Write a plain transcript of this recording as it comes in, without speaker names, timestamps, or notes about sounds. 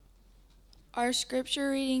Our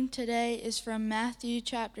scripture reading today is from Matthew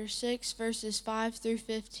chapter 6, verses 5 through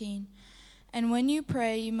 15. And when you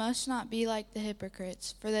pray, you must not be like the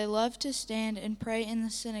hypocrites, for they love to stand and pray in the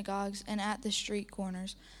synagogues and at the street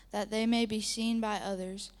corners, that they may be seen by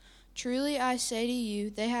others. Truly I say to you,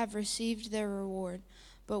 they have received their reward.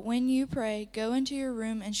 But when you pray, go into your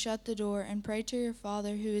room and shut the door, and pray to your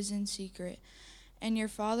Father who is in secret. And your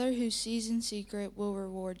Father who sees in secret will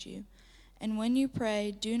reward you. And when you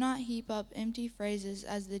pray, do not heap up empty phrases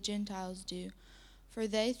as the Gentiles do, for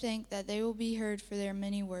they think that they will be heard for their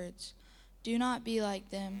many words. Do not be like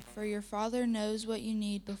them, for your Father knows what you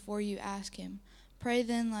need before you ask him. Pray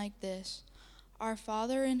then like this: Our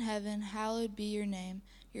Father in heaven, hallowed be your name.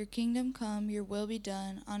 Your kingdom come, your will be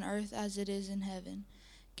done, on earth as it is in heaven.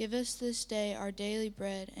 Give us this day our daily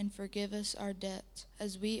bread, and forgive us our debts,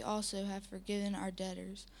 as we also have forgiven our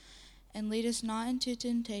debtors. And lead us not into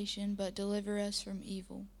temptation, but deliver us from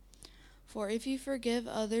evil. For if you forgive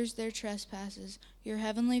others their trespasses, your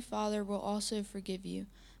heavenly Father will also forgive you.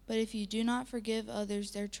 But if you do not forgive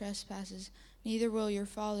others their trespasses, neither will your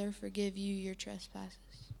Father forgive you your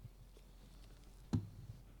trespasses.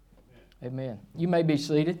 Amen. You may be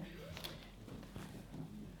seated.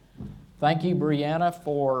 Thank you, Brianna,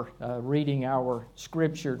 for reading our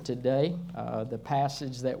scripture today, the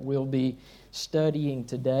passage that we'll be studying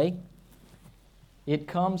today. It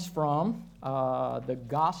comes from the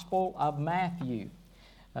Gospel of Matthew.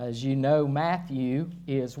 As you know, Matthew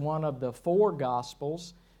is one of the four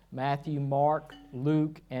Gospels: Matthew, Mark,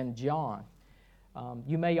 Luke, and John.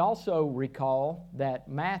 You may also recall that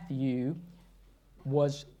Matthew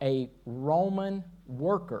was a Roman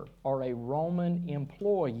worker or a Roman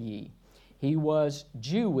employee. He was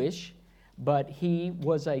Jewish, but he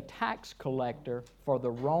was a tax collector for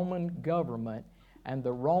the Roman government, and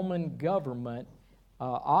the Roman government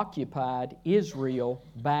occupied Israel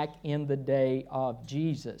back in the day of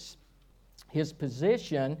Jesus. His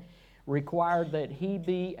position required that he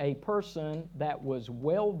be a person that was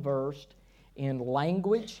well-versed in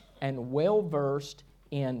language and well-versed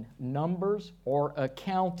in numbers or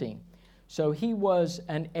accounting. So he was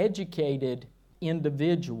an educated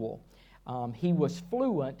individual. He was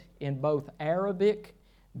fluent in both Arabic,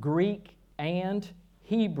 Greek, and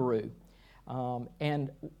Hebrew. And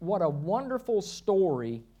what a wonderful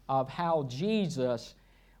story of how Jesus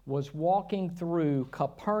was walking through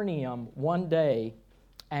Capernaum one day,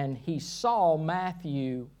 and he saw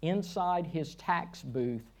Matthew inside his tax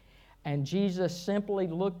booth, and Jesus simply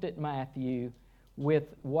looked at Matthew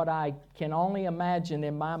with what I can only imagine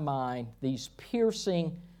in my mind, these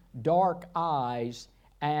piercing dark eyes,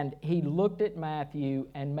 and he looked at Matthew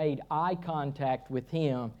and made eye contact with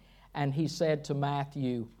him, and he said to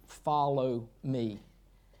Matthew, "Follow me."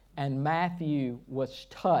 And Matthew was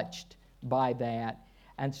touched by that,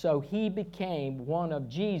 and so he became one of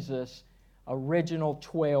Jesus' original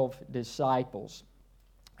 12 disciples,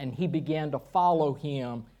 and he began to follow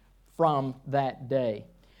him from that day.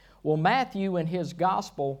 Well, Matthew in his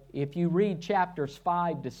gospel, if you read chapters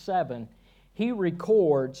 5 to 7, he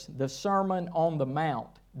records the Sermon on the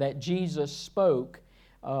Mount that Jesus spoke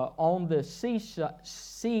on the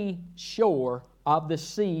seashore of the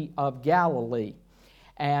Sea of Galilee.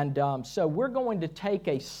 And so we're going to take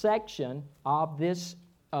a section of this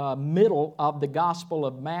middle of the Gospel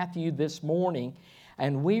of Matthew this morning,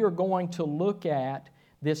 and we are going to look at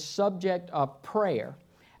this subject of prayer.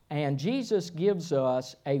 And Jesus gives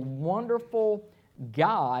us a wonderful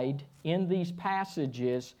guide in these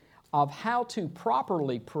passages of how to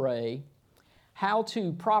properly pray, how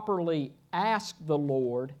to properly ask the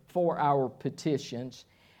Lord for our petitions.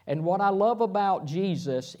 And what I love about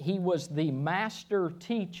Jesus, he was the master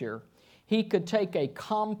teacher. He could take a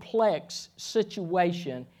complex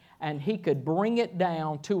situation and he could bring it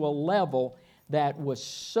down to a level that was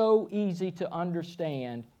so easy to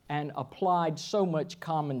understand and applied so much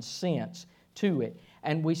common sense to it.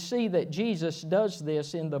 And we see that Jesus does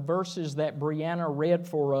this in the verses that Brianna read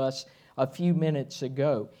for us a few minutes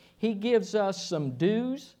ago. He gives us some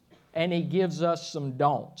do's and he gives us some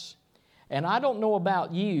don'ts. And I don't know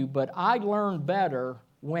about you, but I learn better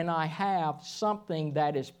when I have something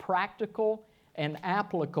that is practical and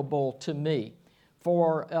applicable to me.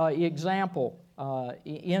 For example,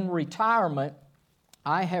 in retirement,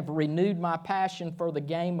 I have renewed my passion for the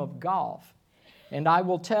game of golf. And I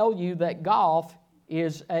will tell you that golf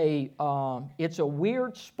is it's a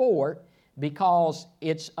weird sport because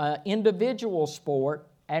it's an individual sport,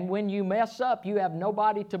 and when you mess up, you have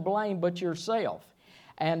nobody to blame but yourself.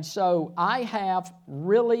 And so I have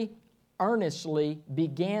really earnestly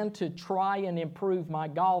began to try and improve my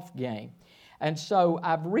golf game. And so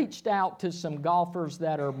I've reached out to some golfers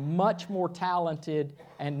that are much more talented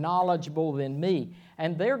and knowledgeable than me.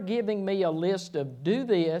 And they're giving me a list of do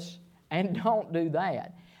this and don't do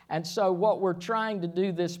that. And so what we're trying to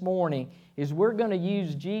do this morning is we're going to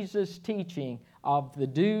use Jesus' teaching of the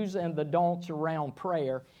do's and the don'ts around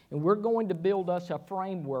prayer, and we're going to build us a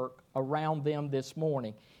framework around them this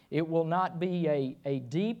morning. It will not be a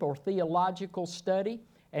deep or theological study,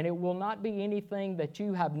 and it will not be anything that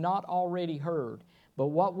you have not already heard. But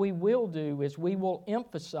what we will do is we will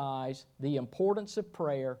emphasize the importance of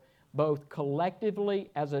prayer, both collectively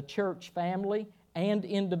as a church family and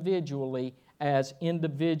individually as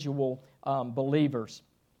individual believers.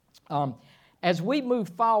 As we move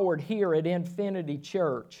forward here at Infinity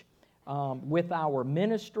Church with our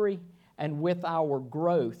ministry and with our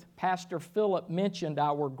growth, Pastor Philip mentioned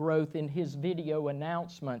our growth in his video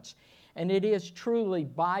announcements, and it is truly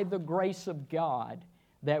by the grace of God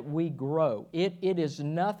that we grow. It is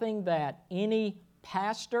nothing that any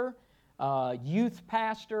pastor, youth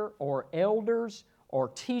pastor, or elders, or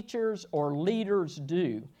teachers, or leaders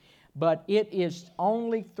do. But it is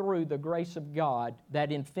only through the grace of God that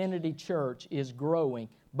Infinity Church is growing,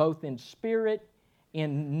 both in spirit,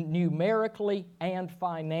 in numerically, and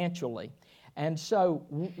financially. And so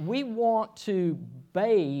we want to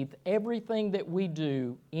bathe everything that we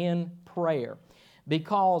do in prayer,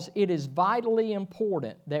 because it is vitally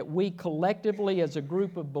important that we collectively as a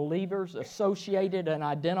group of believers associated and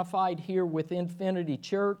identified here with Infinity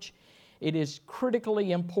Church, it is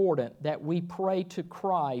critically important that we pray to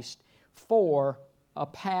Christ for a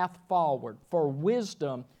path forward, for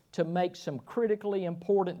wisdom to make some critically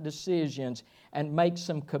important decisions and make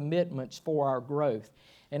some commitments for our growth.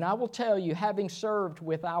 And I will tell you, having served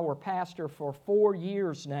with our pastor for 4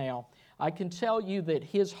 years now, I can tell you that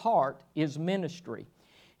his heart is ministry.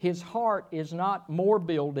 His heart is not more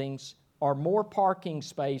buildings or more parking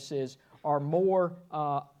spaces or more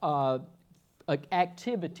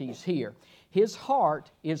activities here. His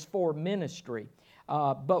heart is for ministry.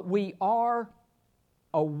 But we are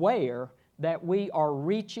aware that we are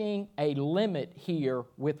reaching a limit here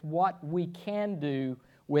with what we can do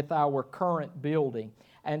with our current building.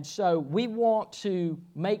 And so we want to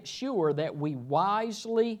make sure that we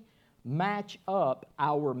wisely match up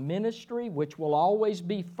our ministry, which will always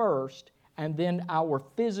be first, and then our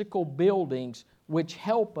physical buildings, which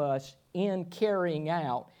help us in carrying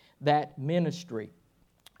out that ministry.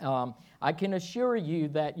 I can assure you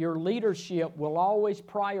that your leadership will always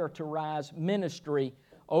prioritize ministry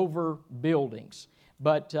over buildings.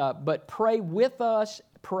 But pray with us,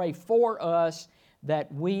 pray for us,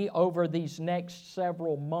 that we, over these next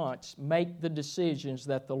several months, make the decisions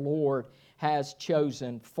that the Lord has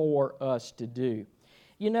chosen for us to do.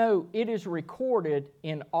 You know, it is recorded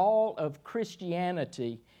in all of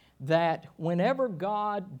Christianity that whenever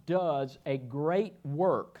God does a great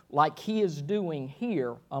work, like He is doing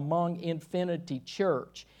here among Infinity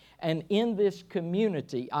Church, and in this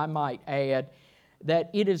community, I might add,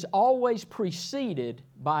 that it is always preceded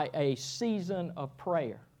by a season of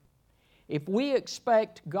prayer. If we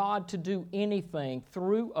expect God to do anything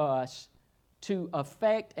through us to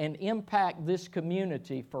affect and impact this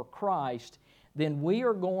community for Christ, then we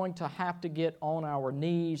are going to have to get on our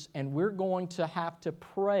knees, and we're going to have to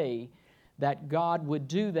pray that God would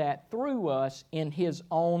do that through us in His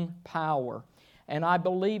own power. And I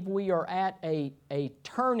believe we are at a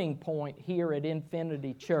turning point here at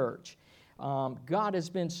Infinity Church. God has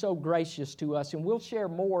been so gracious to us, and we'll share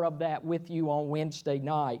more of that with you on Wednesday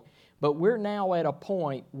night. But we're now at a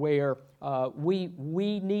point where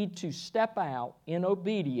we need to step out in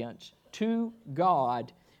obedience to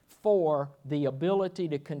God for the ability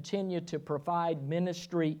to continue to provide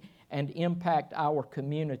ministry and impact our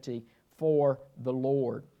community for the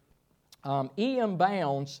Lord. E.M.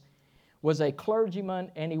 Bounds was a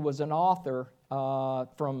clergyman, and he was an author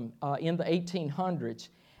from in the 1800s.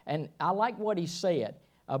 And I like what he said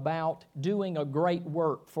about doing a great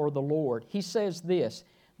work for the Lord. He says this: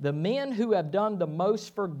 "The men who have done the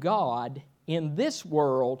most for God in this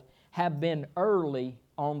world have been early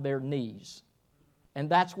on their knees." And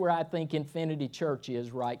that's where I think Infinity Church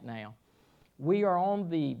is right now. We are on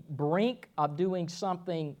the brink of doing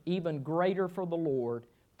something even greater for the Lord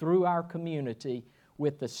through our community,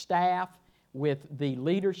 with the staff, with the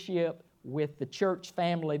leadership, with the church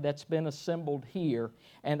family that's been assembled here.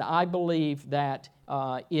 And I believe that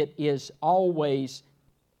it is always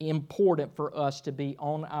important for us to be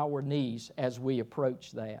on our knees as we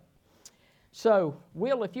approach that. So,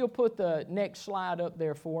 Will, if you'll put the next slide up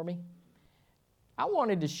there for me. I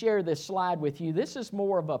wanted to share this slide with you. This is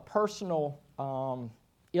more of a personal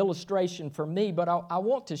illustration for me, but I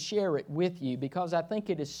want to share it with you because I think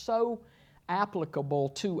it is so applicable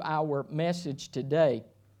to our message today.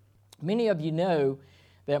 Many of you know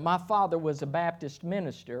that my father was a Baptist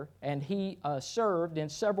minister, and he served in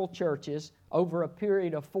several churches over a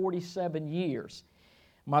period of 47 years.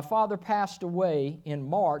 My father passed away in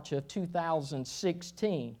March of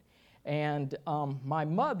 2016, and my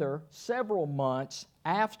mother, several months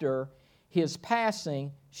after his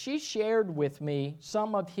passing, she shared with me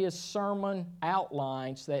some of his sermon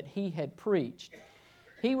outlines that he had preached.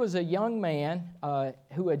 He was a young man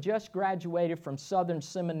who had just graduated from Southern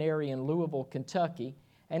Seminary in Louisville, Kentucky,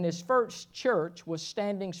 and his first church was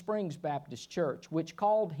Standing Springs Baptist Church, which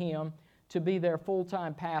called him to be their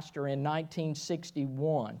full-time pastor in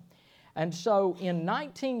 1961. And so in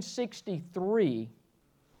 1963,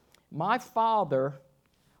 my father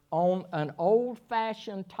owned an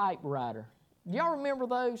old-fashioned typewriter. Do y'all remember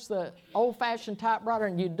those, the old-fashioned typewriter,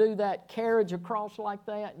 and you'd do that carriage across like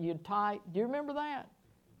that, and you'd type? Do you remember that?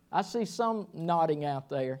 I see some nodding out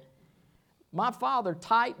there. My father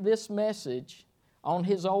typed this message on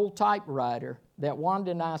his old typewriter that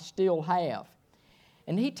Wanda and I still have.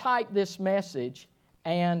 And he typed this message,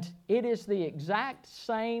 and it is the exact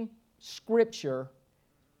same scripture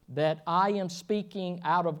that I am speaking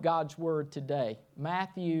out of God's Word today,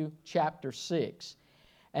 Matthew chapter 6.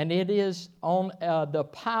 And it is on the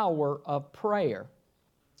power of prayer.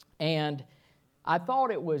 And I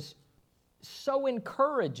thought it was so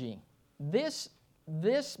encouraging. This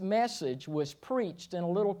message was preached in a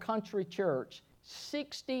little country church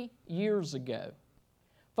 60 years ago.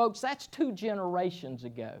 Folks, that's 2 generations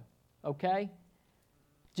ago, okay?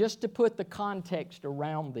 Just to put the context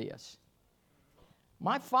around this.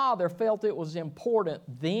 My father felt it was important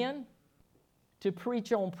then to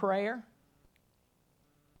preach on prayer,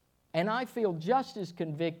 and I feel just as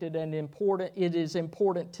convicted and it is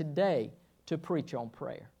important today to preach on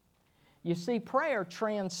prayer. You see, prayer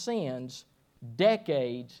transcends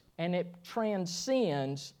decades and it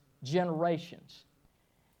transcends generations.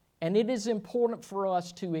 And it is important for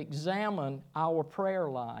us to examine our prayer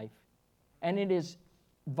life, and it is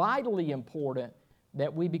vitally important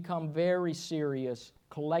that we become very serious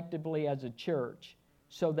collectively as a church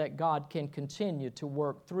so that God can continue to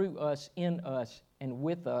work through us, in us, and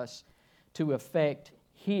with us to affect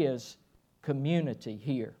His community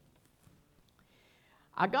here.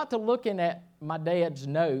 I got to looking at my dad's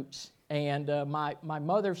notes, and my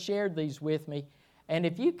mother shared these with me. And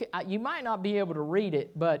if you might not be able to read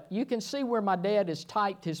it, but you can see where my dad has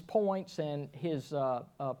typed his points and his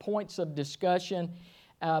points of discussion.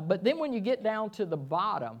 But then when you get down to the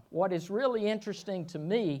bottom, what is really interesting to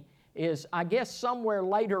me is, I guess somewhere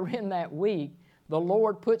later in that week, the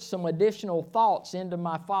Lord put some additional thoughts into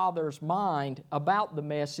my father's mind about the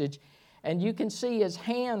message, and you can see his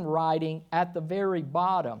handwriting at the very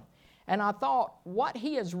bottom. And I thought, what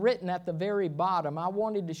he has written at the very bottom, I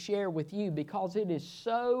wanted to share with you because it is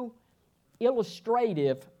so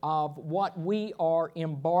illustrative of what we are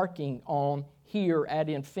embarking on here at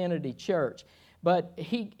Infinity Church. But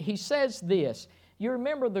he says this. You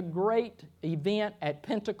remember the great event at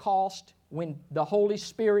Pentecost when the Holy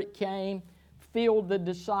Spirit came, filled the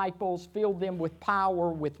disciples, filled them with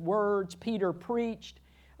power, with words. Peter preached,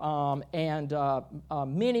 and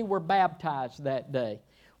many were baptized that day.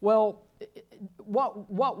 Well,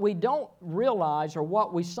 what we don't realize, or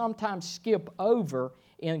what we sometimes skip over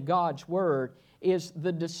in God's Word, is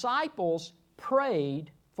the disciples prayed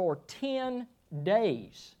for 10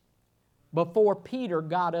 days before Peter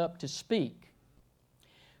got up to speak.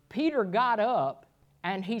 Peter got up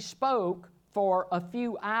and he spoke for a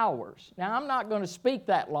few hours. Now, I'm not going to speak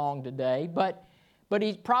that long today, but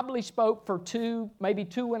he probably spoke for maybe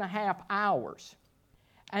 2.5 hours.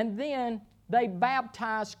 And then they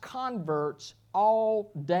baptized converts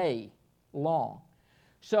all day long.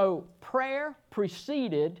 So prayer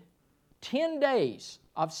preceded 10 days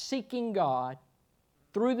of seeking God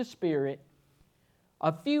through the Spirit,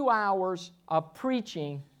 a few hours of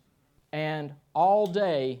preaching, and all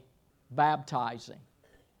day baptizing.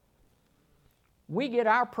 We get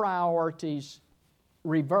our priorities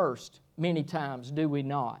reversed many times, do we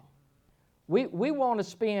not? We want to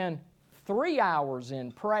spend 3 hours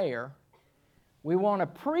in prayer. We want to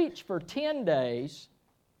preach for 10 days,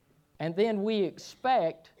 and then we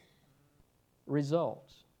expect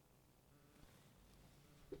results.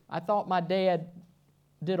 I thought my dad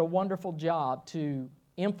did a wonderful job to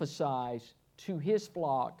emphasize to his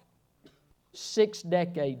flock 6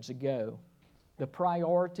 decades ago, the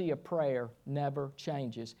priority of prayer never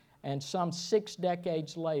changes. And some 6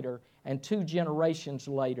 decades later and 2 generations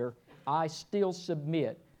later, I still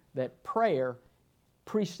submit that prayer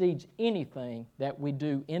precedes anything that we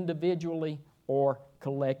do individually or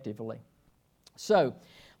collectively. So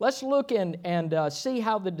let's look and see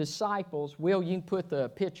how the disciples, Will, you can put the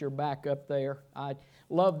picture back up there. I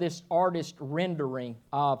love this artist rendering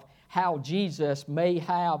of how Jesus may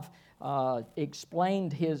have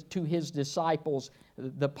explained to his disciples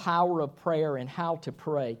the power of prayer and how to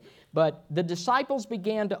pray. But the disciples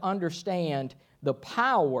began to understand the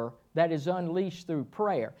power that is unleashed through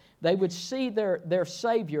prayer. They would see their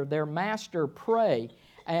Savior, their Master, pray,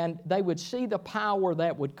 and they would see the power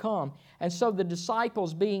that would come. And so the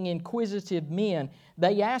disciples, being inquisitive men,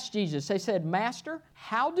 they asked Jesus, they said, Master,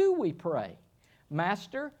 how do we pray?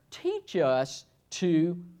 Master, teach us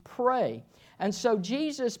to pray. And so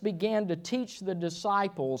Jesus began to teach the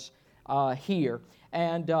disciples here.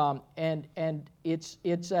 And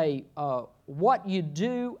it's a what you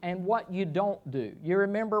do and what you don't do. You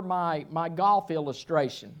remember my golf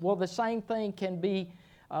illustration. Well, the same thing can be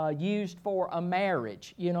used for a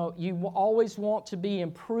marriage. You know, you always want to be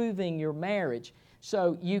improving your marriage.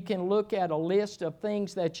 So you can look at a list of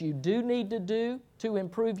things that you do need to do to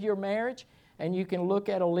improve your marriage, and you can look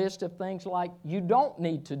at a list of things like you don't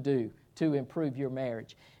need to do to improve your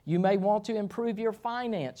marriage. You may want to improve your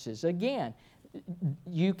finances. Again,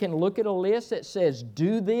 you can look at a list that says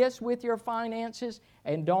do this with your finances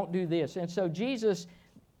and don't do this. And so Jesus,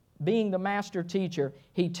 being the master teacher,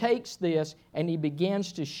 he takes this and he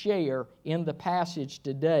begins to share in the passage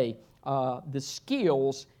today the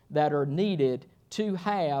skills that are needed to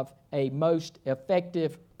have a most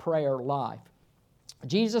effective prayer life.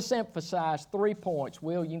 Jesus emphasized 3 points.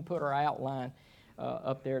 Will, you can put our outline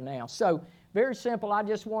up there now. So, very simple. I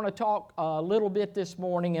just want to talk a little bit this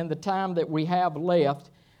morning in the time that we have left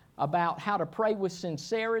about how to pray with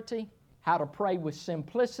sincerity, how to pray with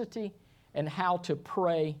simplicity, and how to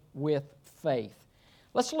pray with faith.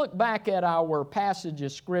 Let's look back at our passage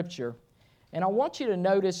of Scripture, and I want you to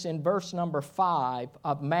notice in verse number 5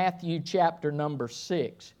 of Matthew chapter number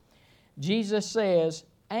 6, Jesus says,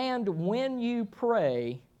 "And when you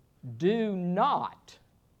pray, do not,"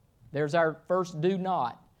 there's our first do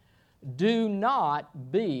not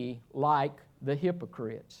be like the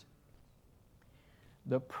hypocrites.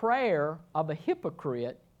 The prayer of a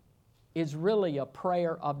hypocrite is really a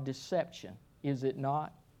prayer of deception, is it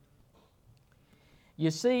not? You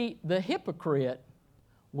see, the hypocrite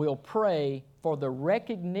will pray for the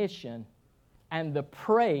recognition and the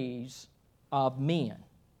praise of men.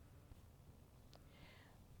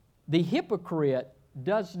 The hypocrite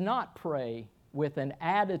does not pray with an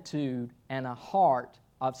attitude and a heart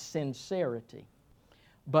of sincerity,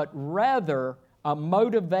 but rather a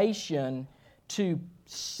motivation to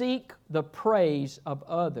seek the praise of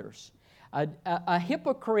others. A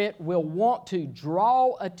hypocrite will want to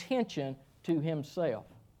draw attention to himself.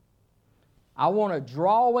 I want to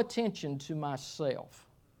draw attention to myself.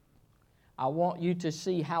 I want you to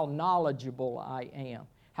see how knowledgeable I am,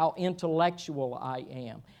 how intellectual I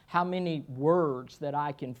am, how many words that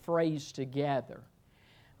I can phrase together.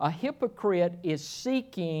 A hypocrite is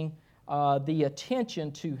seeking the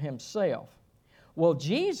attention to himself. Well,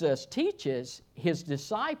 Jesus teaches his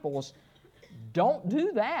disciples, don't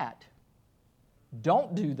do that.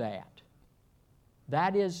 Don't do that.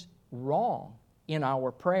 That is wrong in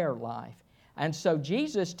our prayer life. And so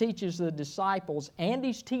Jesus teaches the disciples, and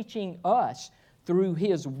he's teaching us through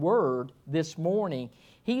his word this morning.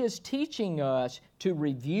 He is teaching us to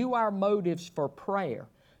review our motives for prayer,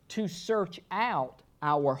 to search out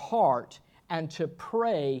our heart, and to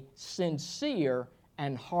pray sincere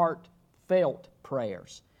and heartfelt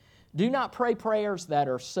prayers. Do not pray prayers that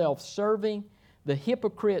are self-serving. The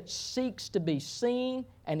hypocrite seeks to be seen,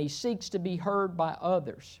 and he seeks to be heard by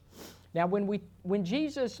others. Now, when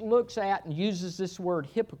Jesus looks at and uses this word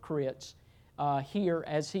hypocrites here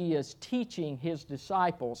as he is teaching his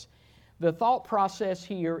disciples, the thought process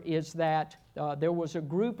here is that there was a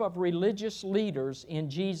group of religious leaders in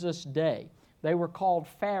Jesus' day. They were called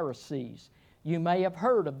Pharisees. You may have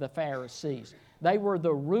heard of the Pharisees. They were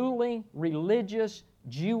the ruling religious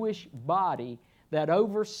Jewish body that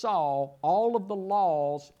oversaw all of the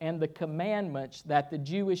laws and the commandments that the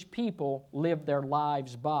Jewish people lived their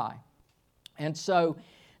lives by. And so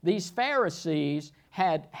these Pharisees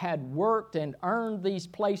had worked and earned these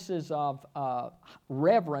places of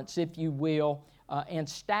reverence, if you will, and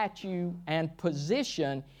statue and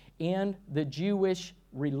position in the Jewish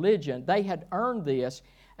religion. They had earned this.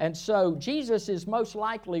 And so Jesus is most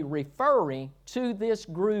likely referring to this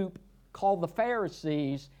group called the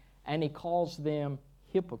Pharisees, and he calls them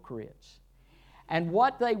hypocrites. And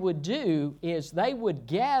what they would do is they would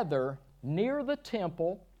gather near the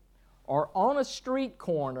temple or on a street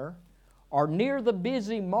corner or near the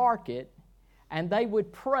busy market, and they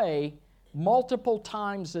would pray multiple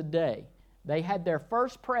times a day. They had their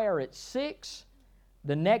first prayer at 6,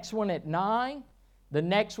 the next one at 9, the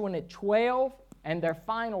next one at 12, and their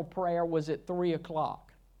final prayer was at 3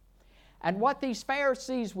 o'clock. And what these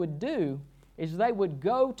Pharisees would do is they would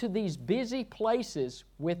go to these busy places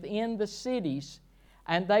within the cities,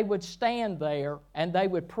 and they would stand there and they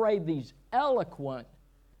would pray these eloquent,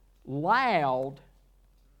 loud,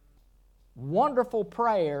 wonderful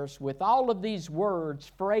prayers with all of these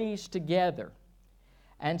words phrased together.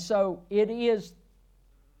 And so it is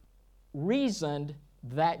reasoned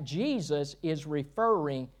that Jesus is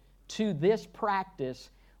referring to this practice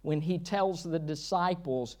when He tells the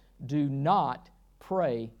disciples, do not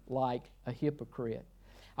pray like a hypocrite.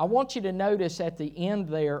 I want you to notice at the end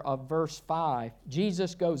there of verse 5,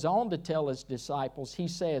 Jesus goes on to tell His disciples, He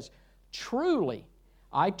says, truly,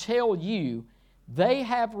 I tell you, they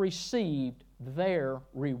have received their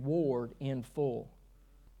reward in full.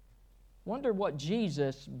 Wonder what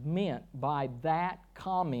Jesus meant by that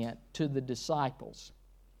comment to the disciples.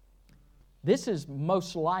 This is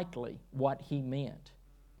most likely what He meant.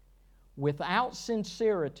 Without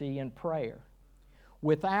sincerity in prayer,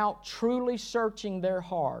 without truly searching their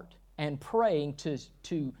heart and praying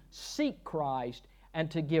to seek Christ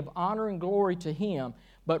and to give honor and glory to Him,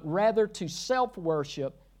 but rather to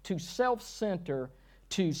self-worship, to self-center,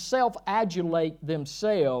 to self-adulate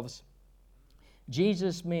themselves,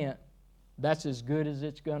 Jesus meant that's as good as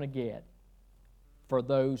it's going to get for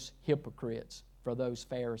those hypocrites, for those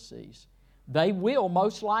Pharisees. They will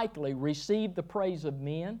most likely receive the praise of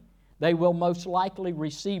men. They will most likely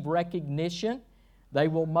receive recognition. They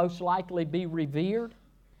will most likely be revered.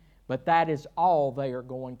 But that is all they are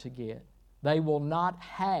going to get. They will not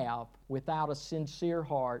have, without a sincere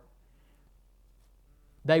heart,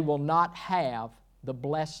 they will not have the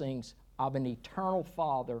blessings of an eternal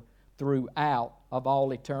Father throughout of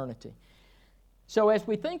all eternity. So as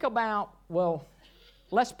we think about, well,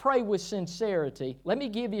 let's pray with sincerity, let me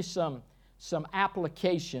give you some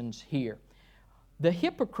applications here. The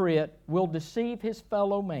hypocrite will deceive his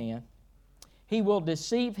fellow man. He will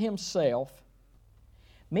deceive himself.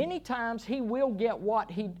 Many times he will get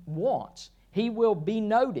what he wants. He will be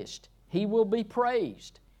noticed. He will be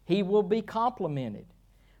praised. He will be complimented.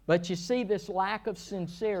 But you see, this lack of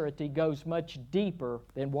sincerity goes much deeper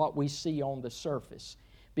than what we see on the surface,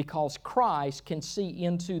 because Christ can see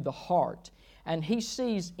into the heart, and He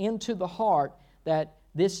sees into the heart that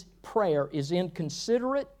this prayer is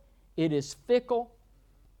inconsiderate, it is fickle,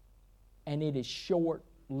 and it is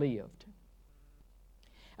short-lived.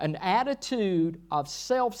 An attitude of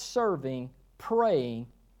self-serving praying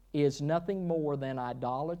is nothing more than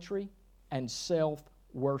idolatry and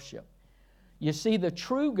self-worship. You see, the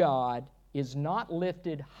true God is not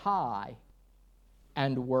lifted high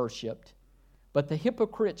and worshiped, but the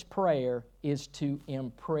hypocrite's prayer is to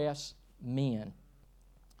impress men.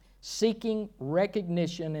 Seeking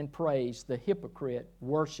recognition and praise, the hypocrite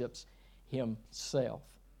worships himself.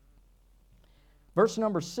 Verse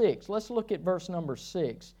number 6. Let's look at verse number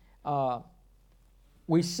 6.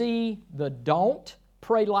 We see the don't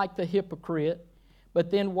pray like the hypocrite, but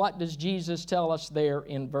then what does Jesus tell us there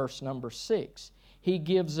in verse number 6? He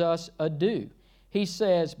gives us a do. He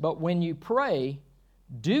says, but when you pray,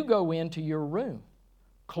 do go into your room,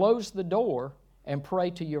 close the door, and pray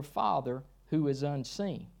to your Father who is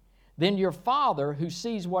unseen. Then your Father who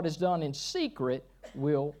sees what is done in secret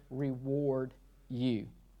will reward you.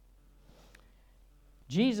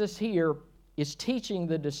 Jesus here is teaching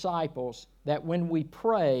the disciples that when we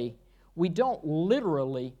pray, we don't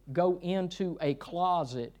literally go into a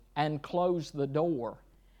closet and close the door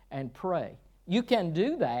and pray. You can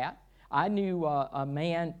do that. I knew a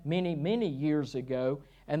man many years ago,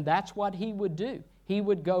 and that's what he would do. He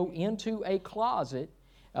would go into a closet.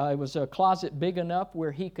 It was a closet big enough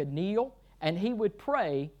where he could kneel, and he would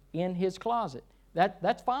pray in his closet.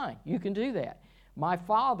 That's fine. You can do that. My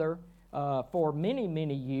father, for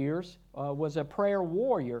many years, was a prayer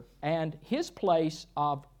warrior, and his place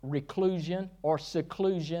of reclusion or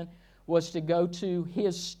seclusion was to go to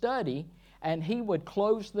his study, and he would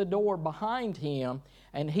close the door behind him,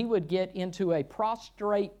 and he would get into a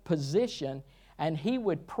prostrate position, and he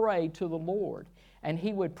would pray to the Lord. And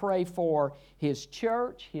he would pray for his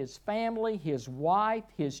church, his family, his wife,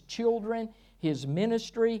 his children, his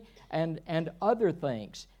ministry, and other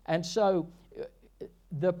things. And so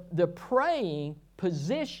the praying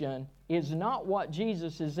position is not what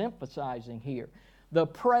Jesus is emphasizing here. The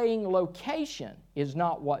praying location is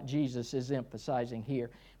not what Jesus is emphasizing here.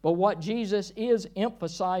 But what Jesus is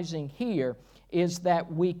emphasizing here is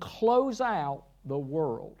that we close out the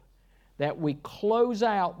world, that we close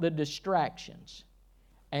out the distractions.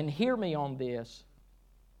 And hear me on this.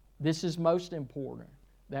 This is most important,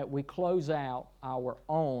 that we close out our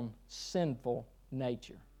own sinful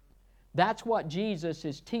nature. That's what Jesus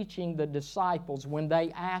is teaching the disciples when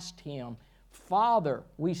they asked Him, Father,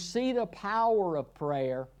 we see the power of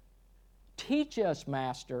prayer. Teach us,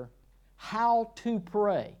 Master, how to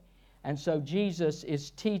pray. And so Jesus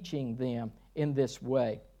is teaching them in this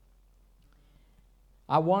way.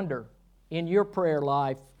 I wonder, in your prayer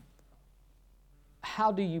life,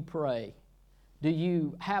 how do you pray? Do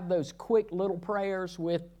you have those quick little prayers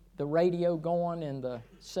with the radio going and the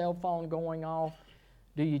cell phone going off?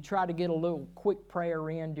 Do you try to get a little quick prayer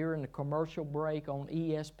in during the commercial break on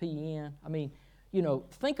ESPN? I mean,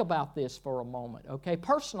 think about this for a moment, okay?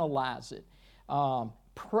 Personalize it.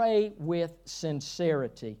 Pray with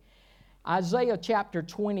sincerity. Isaiah chapter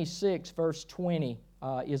 26, verse 20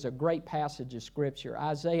 is a great passage of Scripture.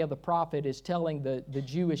 Isaiah the prophet is telling the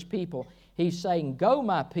Jewish people, he's saying, Go,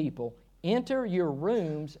 my people, enter your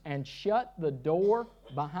rooms and shut the door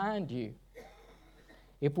behind you.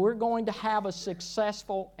 If we're going to have a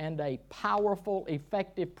successful and a powerful,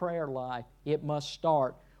 effective prayer life, it must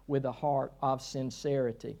start with a heart of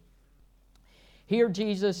sincerity. Here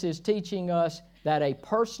Jesus is teaching us that a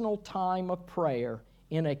personal time of prayer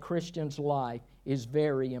in a Christian's life is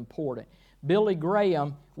very important. Billy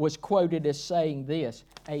Graham was quoted as saying this,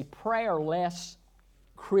 a prayerless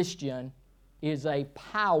Christian is a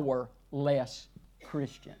powerless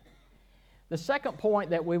Christian. The second point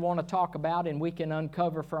that we want to talk about, and we can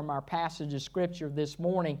uncover from our passage of Scripture this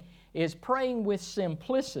morning, is praying with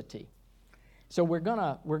simplicity. So we're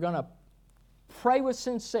gonna pray with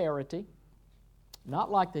sincerity,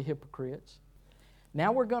 not like the hypocrites.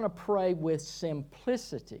 Now we're going to pray with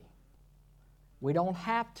simplicity. We don't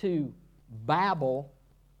have to babble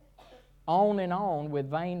on and on with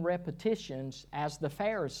vain repetitions as the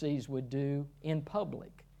Pharisees would do in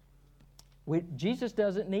public. Jesus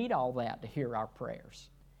doesn't need all that to hear our prayers.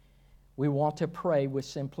 We want to pray with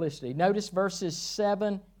simplicity. Notice verses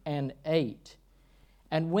 7 and 8.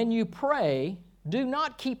 And when you pray, do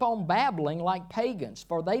not keep on babbling like pagans,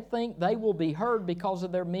 for they think they will be heard because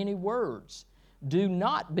of their many words. Do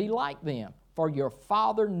not be like them, for your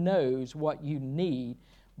Father knows what you need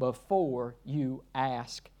before you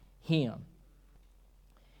ask Him.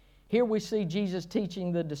 Here we see Jesus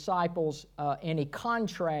teaching the disciples, and He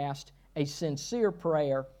contrasts a sincere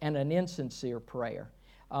prayer and an insincere prayer,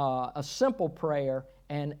 a simple prayer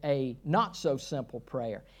and a not so simple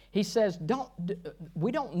prayer. He says,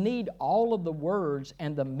 we don't need all of the words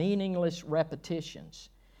and the meaningless repetitions.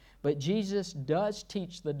 But Jesus does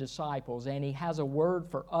teach the disciples, and He has a word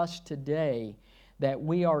for us today, that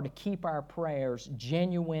we are to keep our prayers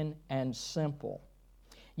genuine and simple.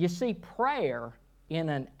 You see, prayer in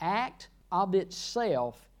an act of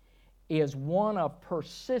itself is one of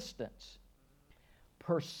persistence.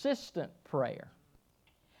 Persistent prayer.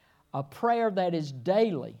 A prayer that is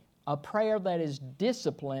daily, a prayer that is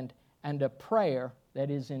disciplined, and a prayer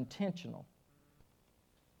that is intentional.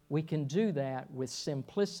 We can do that with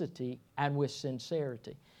simplicity and with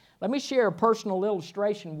sincerity. Let me share a personal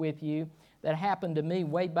illustration with you that happened to me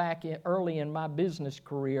way back early in my business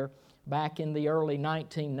career, back in the early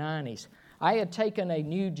 1990s. I had taken a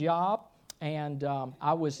new job, and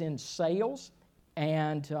I was in sales,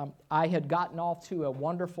 and I had gotten off to a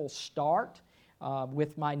wonderful start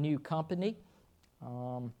with my new company.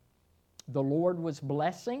 The Lord was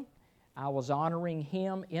blessing. I was honoring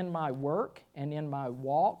Him in my work and in my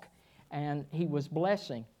walk, and He was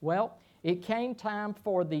blessing. Well, it came time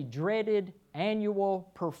for the dreaded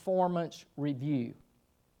annual performance review.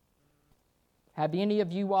 Have any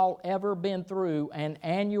of you all ever been through an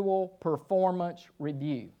annual performance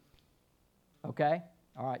review? Okay?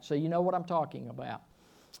 All right, so you know what I'm talking about.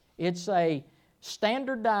 It's a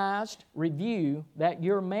standardized review that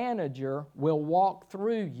your manager will walk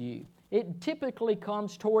through you. It typically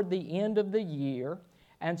comes toward the end of the year,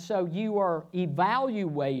 and so you are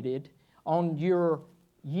evaluated on your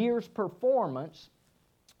year's performance,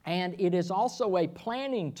 and it is also a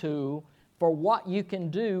planning tool for what you can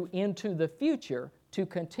do into the future to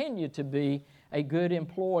continue to be a good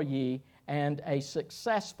employee and a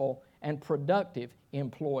successful and productive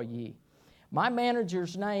employee. My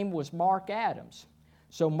manager's name was Mark Adams.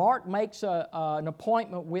 So Mark makes an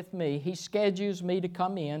appointment with me. He schedules me to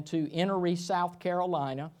come in to Enoree, South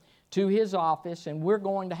Carolina, to his office, and we're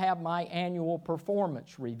going to have my annual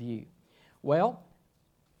performance review. Well,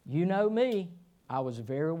 you know me. I was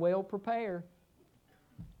very well prepared.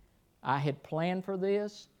 I had planned for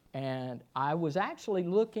this, and I was actually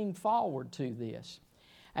looking forward to this.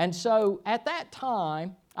 And so at that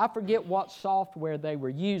time, I forget what software they were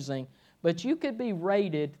using, but you could be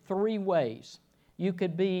rated 3 ways. You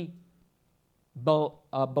could be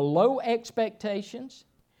below expectations,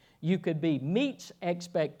 you could be meets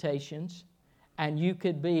expectations, and you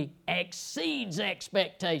could be exceeds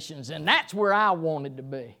expectations, and that's where I wanted to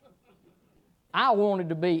be. I wanted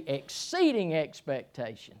to be exceeding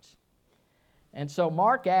expectations. And so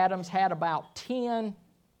Mark Adams had about 10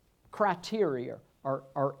 criteria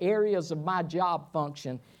or areas of my job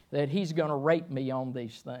function that he's going to rate me on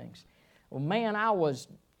these things. Well, man, I was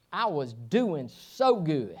doing so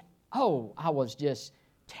good. Oh, I was just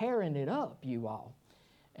tearing it up, you all.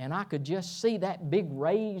 And I could just see that big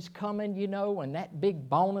raise coming, you know, and that big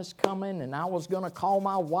bonus coming, and I was going to call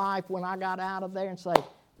my wife when I got out of there and say,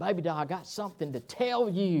 baby doll, I got something to tell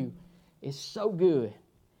you. It's so good.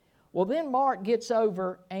 Well, then Mark gets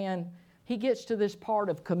over and he gets to this part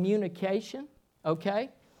of communication, okay?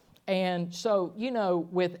 And so, you know,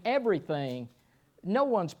 with everything, no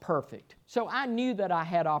one's perfect. So I knew that I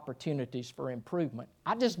had opportunities for improvement.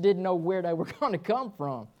 I just didn't know where they were going to come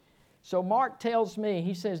from. So Mark tells me,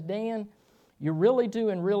 he says, Dan, you're really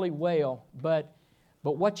doing really well, but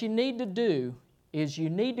what you need to do is you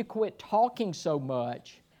need to quit talking so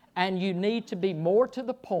much, and you need to be more to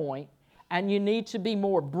the point, and you need to be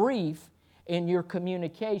more brief in your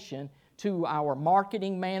communication to our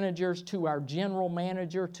marketing managers, to our general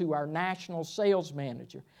manager, to our national sales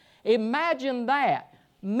manager. Imagine that.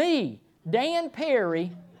 Me, Dan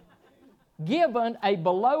Perry, given a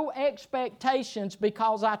below expectations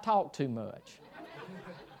because I talk too much.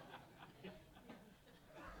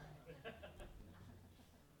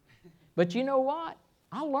 But you know what?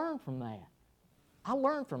 I learned from that.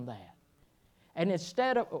 And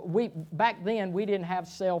instead of, back then we didn't have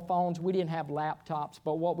cell phones, we didn't have laptops,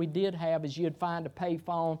 but what we did have is you'd find a pay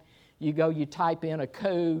phone, you type in a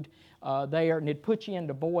code there, and it'd put you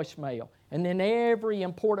into voicemail. And then every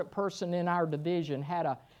important person in our division had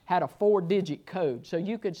a 4-digit code. So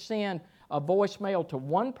you could send a voicemail to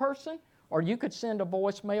one person, or you could send a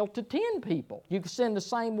voicemail to 10 people. You could send the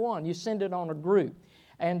same one. You send it on a group.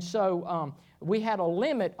 And so we had a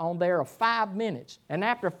limit on there of 5 minutes. And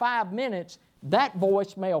after 5 minutes, that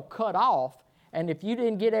voicemail cut off. And if you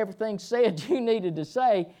didn't get everything said you needed to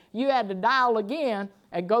say, you had to dial again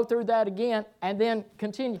and go through that again and then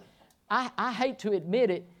continue. I hate to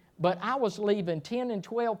admit it, but I was leaving 10 and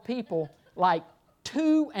 12 people like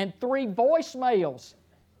 2 and 3 voicemails.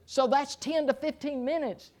 So that's 10 to 15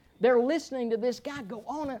 minutes. They're listening to this guy go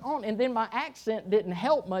on and on. And then my accent didn't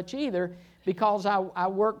help much either because I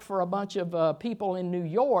worked for a bunch of people in New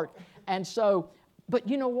York. And so, but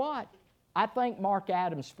you know what? I thank Mark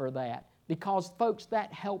Adams for that because, folks,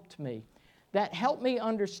 that helped me. That helped me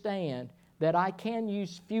understand that I can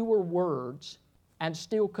use fewer words and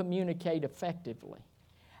still communicate effectively.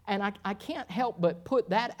 And I can't help but put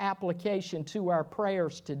that application to our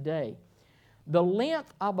prayers today. The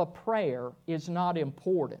length of a prayer is not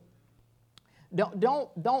important.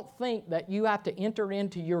 Don't think that you have to enter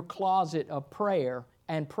into your closet of prayer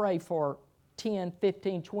and pray for 10,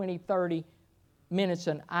 15, 20, 30 minutes,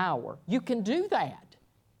 an hour. You can do that.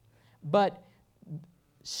 But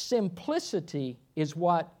simplicity is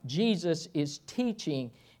what Jesus is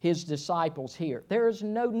teaching His disciples here. There is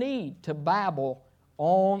no need to babble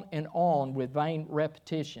on and on with vain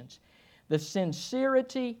repetitions. The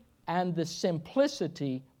sincerity and the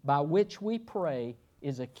simplicity by which we pray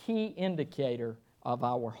is a key indicator of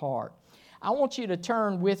our heart. I want you to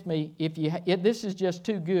turn with me, if this is just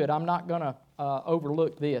too good, I'm not going to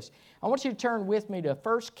overlook this. I want you to turn with me to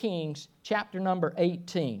 1 Kings chapter number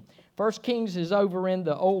 18. 1 Kings is over in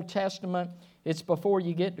the Old Testament. It's before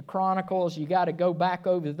you get to Chronicles. You got to go back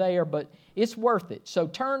over there, but it's worth it. So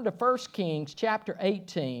turn to 1 Kings chapter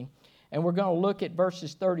 18, and we're going to look at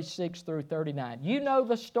verses 36 through 39. You know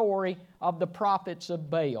the story of the prophets of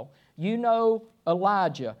Baal. You know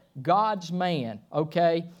Elijah, God's man,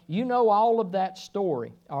 okay? You know all of that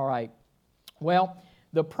story, all right? Well,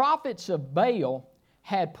 the prophets of Baal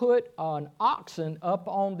had put an oxen up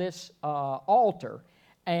on this altar,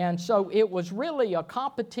 and so it was really a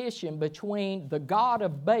competition between the god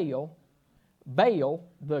of Baal,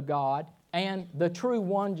 the God, and the true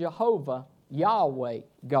one, Jehovah, Yahweh,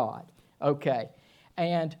 God, okay?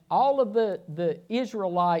 And all of the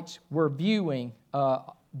Israelites were viewing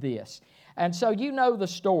this. And so you know the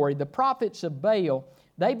story. The prophets of Baal,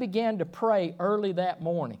 they began to pray early that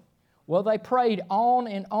morning. Well, they prayed on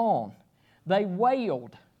and on. They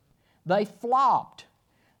wailed. They flopped.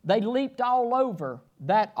 They leaped all over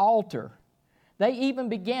that altar. They even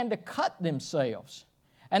began to cut themselves.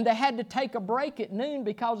 And they had to take a break at noon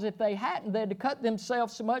because if they hadn't, they'd have cut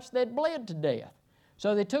themselves so much they'd bled to death.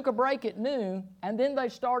 So they took a break at noon, and then they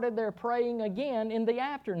started their praying again in the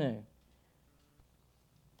afternoon.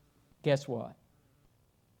 Guess what?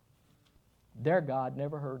 Their God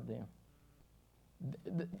never heard them.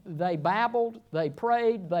 They babbled, they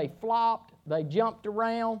prayed, they flopped, they jumped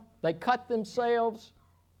around, they cut themselves.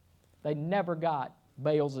 They never got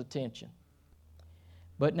Baal's attention.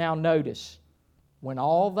 But now notice, when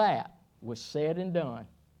all that was said and done,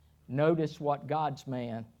 notice what God's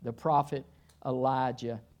man, the prophet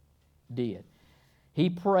Elijah, did.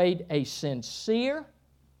 He prayed a sincere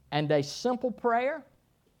and a simple prayer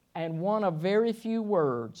and one of very few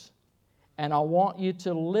words. And I want you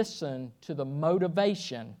to listen to the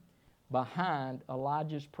motivation behind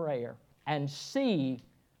Elijah's prayer and see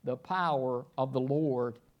the power of the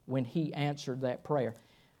Lord when he answered that prayer.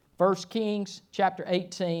 1 Kings chapter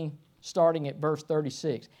 18, starting at verse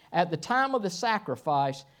 36. At the time of the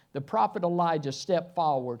sacrifice, the prophet Elijah stepped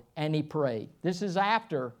forward and he prayed. This is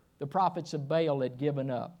after the prophets of Baal had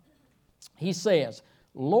given up. He says,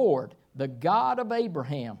 Lord, the God of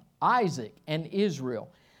Abraham, Isaac, and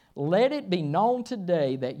Israel, let it be known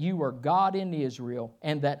today that you are God in Israel,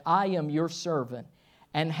 and that I am your servant,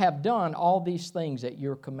 and have done all these things at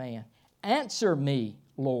your command. Answer me,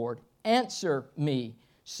 Lord, answer me,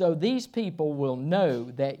 so these people will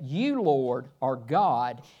know that you, Lord, are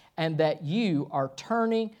God, and that you are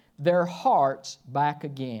turning their hearts back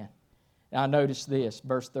again. Now notice this,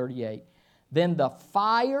 verse 38. Then the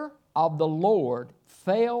fire of the Lord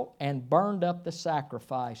fell and burned up the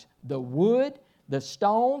sacrifice, the wood, the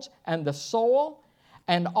stones, and the soil,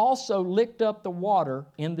 and also licked up the water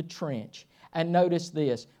in the trench. And notice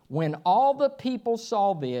this, when all the people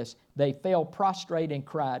saw this, they fell prostrate and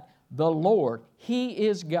cried, the Lord, He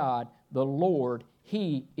is God, the Lord,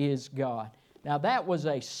 He is God. Now that was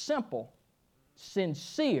a simple,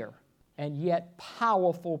 sincere, and yet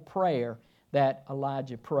powerful prayer that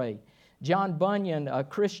Elijah prayed. John Bunyan, a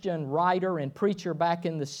Christian writer and preacher back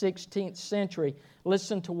in the 16th century,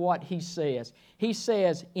 listen to what he says. He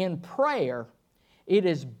says, in prayer, it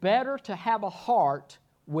is better to have a heart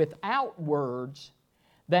without words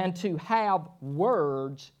than to have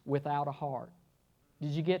words without a heart.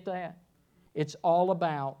 Did you get that? It's all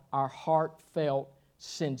about our heartfelt,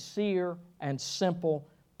 sincere, and simple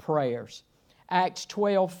prayers. Acts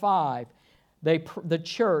 12:5. The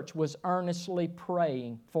church was earnestly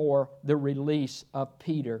praying for the release of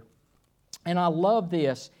Peter. And I love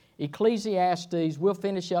this. Ecclesiastes, we'll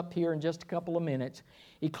finish up here in just a couple of minutes.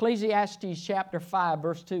 Ecclesiastes chapter 5,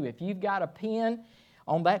 verse 2. If you've got a pen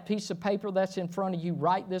on that piece of paper that's in front of you,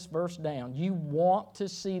 write this verse down. You want to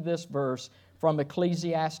see this verse from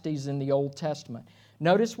Ecclesiastes in the Old Testament.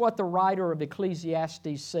 Notice what the writer of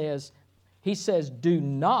Ecclesiastes says. He says, do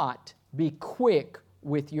not be quick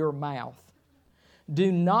with your mouth.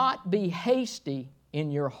 Do not be hasty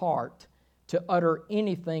in your heart to utter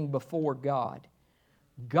anything before God.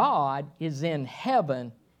 God is in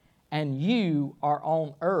heaven and you are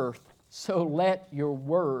on earth, so let your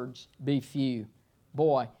words be few.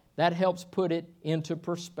 Boy, that helps put it into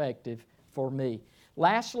perspective for me.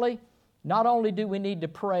 Lastly, not only do we need to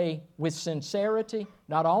pray with sincerity,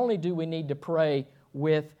 not only do we need to pray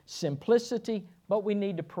with simplicity, but we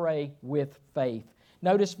need to pray with faith.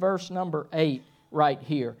 Notice verse number 8. Right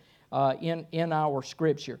here in our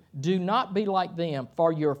scripture. Do not be like them,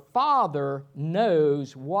 for your Father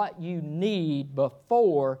knows what you need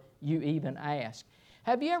before you even ask.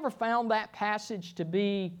 Have you ever found that passage to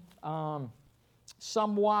be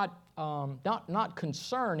somewhat, not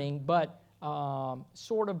concerning, but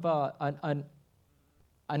sort of an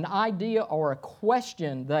idea or a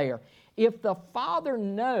question there? If the Father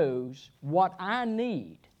knows what I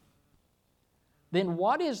need, then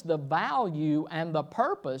what is the value and the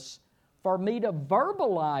purpose for me to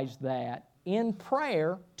verbalize that in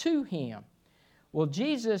prayer to Him? Well,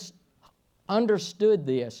 Jesus understood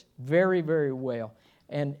this very, very well.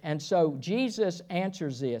 And so Jesus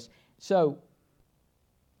answers this. So,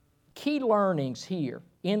 key learnings here.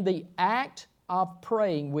 In the act of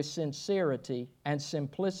praying with sincerity and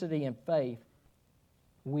simplicity and faith,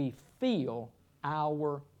 we feel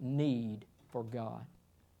our need for God.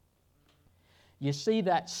 You see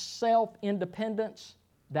that self-independence,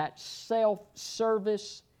 that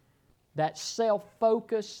self-service, that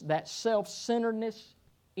self-focus, that self-centeredness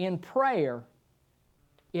in prayer,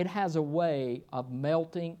 it has a way of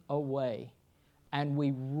melting away. And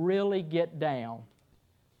we really get down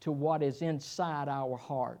to what is inside our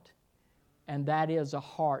heart. And that is a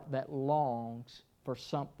heart that longs for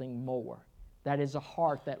something more. That is a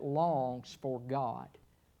heart that longs for God.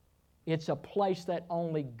 It's a place that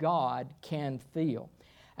only God can fill.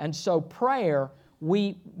 And so prayer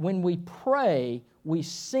when we pray, we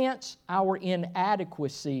sense our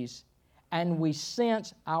inadequacies and we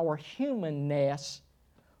sense our humanness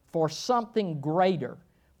for something greater,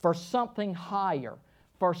 for something higher,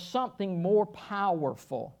 for something more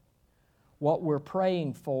powerful. What we're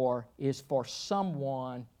praying for is for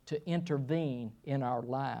someone to intervene in our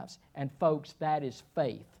lives. And folks, that is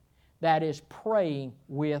faith. That is praying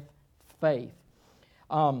with faith.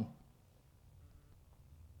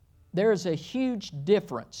 There's a huge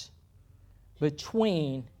difference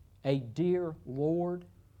between a dear Lord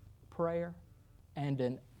prayer and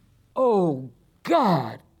an oh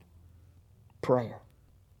God prayer.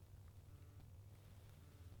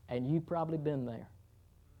 And you've probably been there.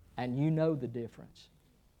 And you know the difference.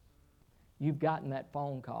 You've gotten that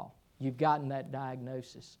phone call. You've gotten that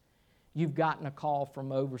diagnosis. You've gotten a call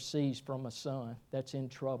from overseas from a son that's in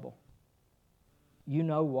trouble. You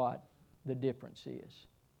know what the difference is.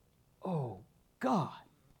 Oh, God.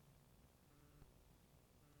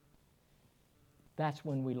 That's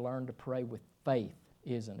when we learn to pray with faith,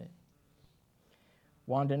 isn't it?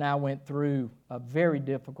 Wanda and I went through a very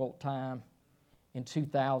difficult time in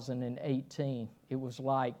 2018. It was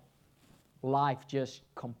like life just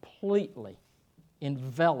completely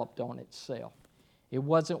enveloped on itself. It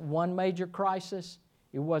wasn't one major crisis.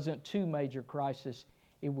 It wasn't two major crises.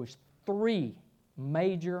 It was three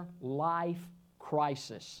major life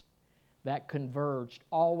crises that converged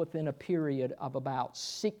all within a period of about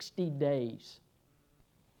 60 days.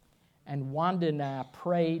 And Wanda and I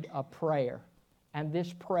prayed a prayer, and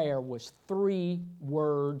this prayer was 3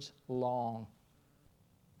 words long.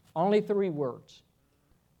 Only 3 words.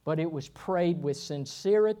 But it was prayed with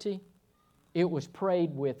sincerity, it was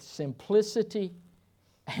prayed with simplicity,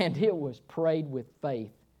 and it was prayed with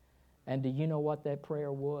faith. And do you know what that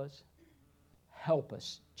prayer was? Help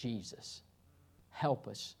us, Jesus. Help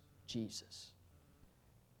us, Jesus.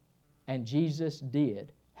 And Jesus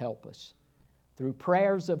did help us. Through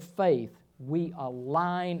prayers of faith, we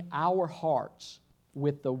align our hearts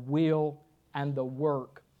with the will and the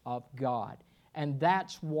work of God. And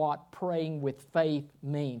that's what praying with faith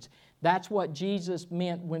means. That's what Jesus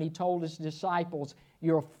meant when He told His disciples,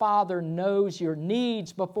 your Father knows your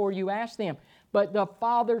needs before you ask them. But the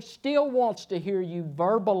Father still wants to hear you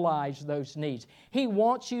verbalize those needs. He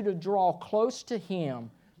wants you to draw close to Him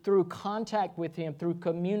through contact with Him, through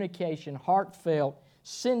communication, heartfelt,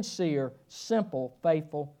 sincere, simple,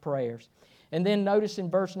 faithful prayers. And then notice in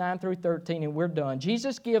verse 9 through 13, and we're done,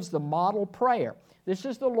 Jesus gives the model prayer. This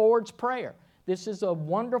is the Lord's Prayer. This is a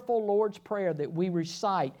wonderful Lord's Prayer that we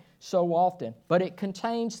recite so often, but it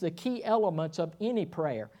contains the key elements of any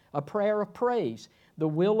prayer. A prayer of praise, the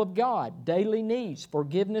will of God, daily needs,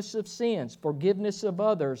 forgiveness of sins, forgiveness of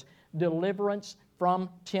others, deliverance from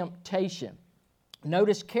temptation.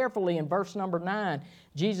 Notice carefully in verse number 9,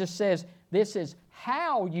 Jesus says, this is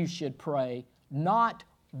how you should pray, not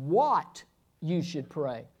what you should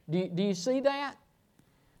pray. Do you see that?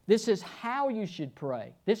 This is how you should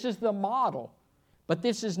pray. This is the model. But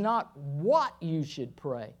this is not what you should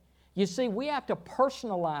pray. You see, we have to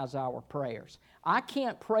personalize our prayers. I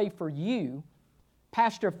can't pray for you.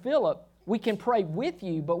 Pastor Philip, we can pray with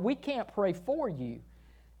you, but we can't pray for you.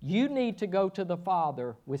 You need to go to the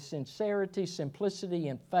Father with sincerity, simplicity,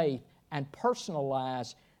 and faith and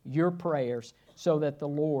personalize your prayers so that the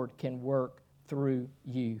Lord can work through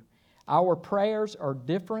you. Our prayers are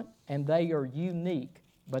different and they are unique,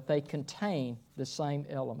 but they contain the same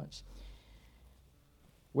elements.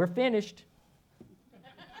 We're finished.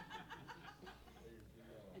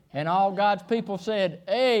 And all God's people said,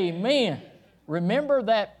 amen. Remember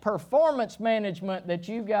that performance management that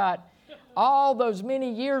you got all those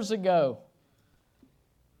many years ago.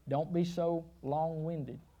 Don't be so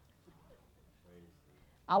long-winded.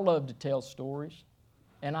 I love to tell stories,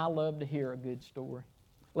 and I love to hear a good story.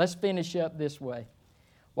 Let's finish up this way.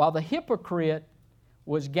 While the hypocrite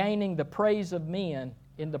was gaining the praise of men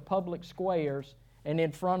in the public squares and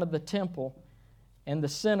in front of the temple and the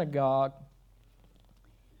synagogue,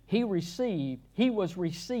 he was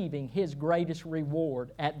receiving his greatest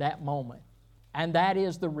reward at that moment. And that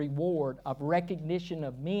is the reward of recognition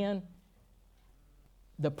of men,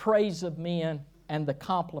 the praise of men, and the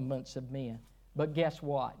compliments of men. But guess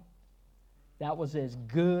what? That was as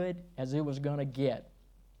good as it was going to get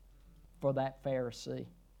for that Pharisee.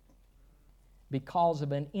 Because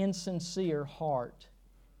of an insincere heart,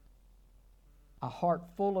 a heart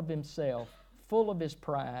full of himself, full of his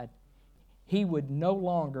pride, he would no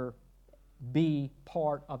longer be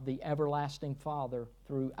part of the everlasting Father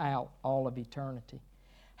throughout all of eternity.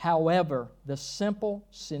 However, the simple,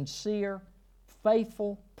 sincere,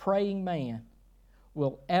 faithful, praying man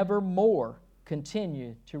will evermore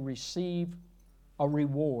continue to receive a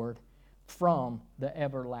reward from the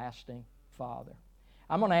everlasting Father.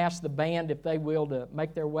 I'm going to ask the band, if they will, to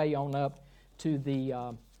make their way on up to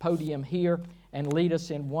the podium here and lead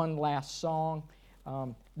us in one last song.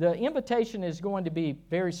 The invitation is going to be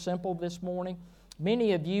very simple this morning.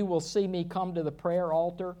 Many of you will see me come to the prayer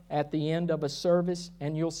altar at the end of a service,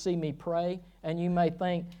 and you'll see me pray, and you may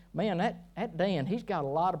think, man, that Dan, he's got a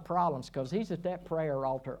lot of problems because he's at that prayer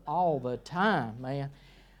altar all the time, man.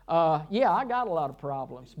 Yeah, I got a lot of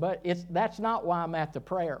problems, but that's not why I'm at the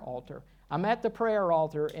prayer altar. I'm at the prayer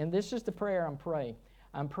altar, and this is the prayer I'm praying.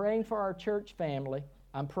 I'm praying for our church family.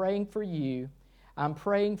 I'm praying for you. I'm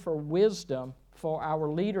praying for wisdom for our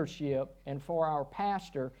leadership and for our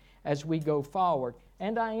pastor as we go forward.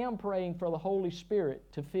 And I am praying for the Holy Spirit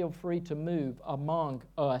to feel free to move among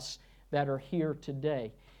us that are here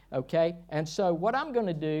today. Okay? And so what I'm going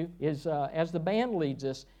to do is, as the band leads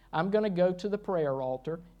us, I'm going to go to the prayer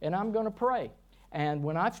altar and I'm going to pray. And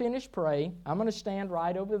when I finish praying, I'm going to stand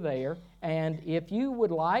right over there. And if you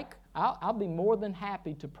would like, I'll be more than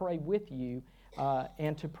happy to pray with you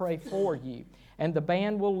and to pray for you. And the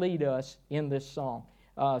band will lead us in this song.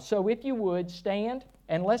 So if you would, stand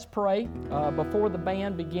and let's pray before the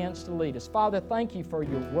band begins to lead us. Father, thank you for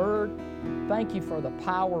your word. Thank you for the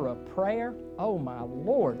power of prayer. Oh, my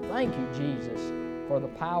Lord, thank you, Jesus, for the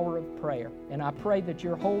power of prayer. And I pray that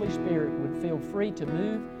your Holy Spirit would feel free to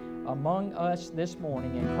move among us this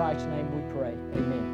morning. In Christ's name we pray. Amen.